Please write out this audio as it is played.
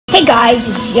guys,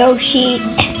 it's Yoshi.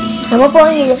 I'm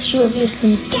uploading a Yoshi review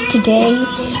today,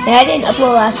 and I didn't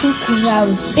upload last week because I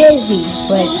was busy.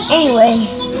 But anyway,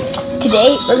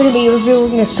 today we're going to be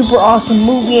reviewing a super awesome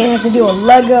movie. It has to do with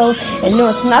Legos, and no,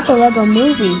 it's not the Lego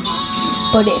movie,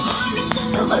 but it's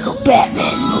the Lego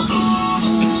Batman movie.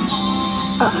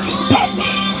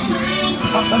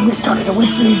 Batman. Also, I'm going to talk in a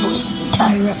whispering voice this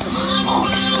entire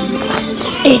episode.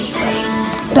 Anyway,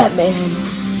 Batman.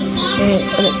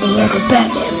 The Lego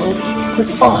Batman movie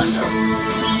was awesome,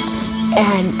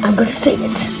 and I'm gonna sing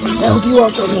it. I hope you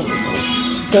also hear my voice.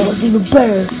 That was even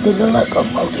better than the Lego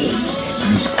movie. It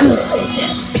was good.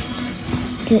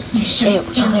 And it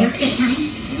was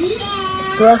hilarious.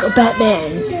 The Lego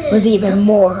Batman was even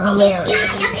more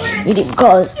hilarious. You didn't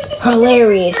call it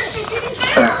hilarious.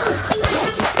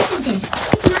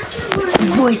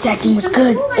 The voice acting was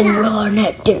good, and Will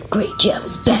Arnett did a great job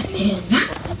as Batman.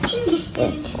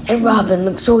 And Robin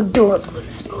looked so adorable in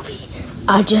this movie.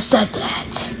 I just said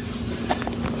that.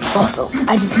 Also,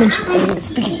 I just mentioned that I'm going to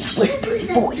speak in this whispery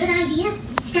voice.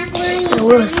 And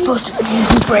we were supposed to review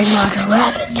Who Framed Roger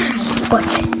Rabbit, but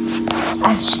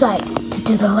I decided to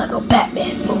do the Lego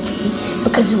Batman movie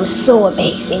because it was so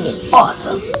amazing and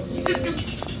awesome.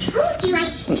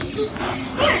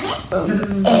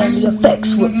 And the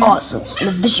effects were awesome,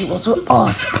 and the visuals were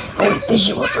awesome. And the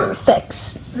visuals or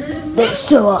effects, they were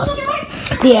still awesome.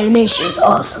 The animation was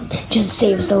awesome, just the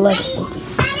same as the Lego movie.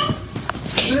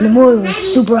 And the movie was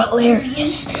super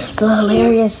hilarious. The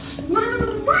hilarious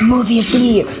movie of the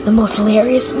year. The most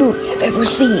hilarious movie I've ever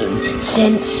seen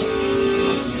since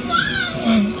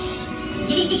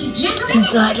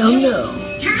I don't know.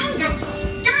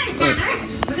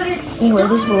 Anyway,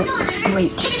 this movie was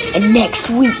great. And next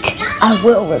week, I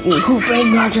will review Who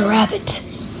Framed Roger Rabbit.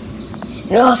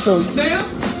 And also,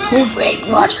 Who Framed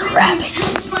Roger Rabbit?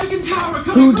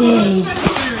 Who did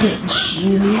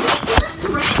you?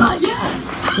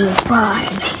 Bye.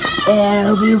 And I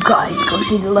hope you guys go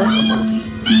see the Lego movie.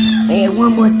 And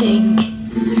one more thing.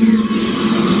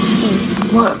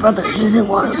 Warner Brothers isn't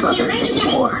Warner Brothers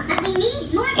anymore.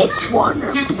 It's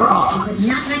Warner Bros.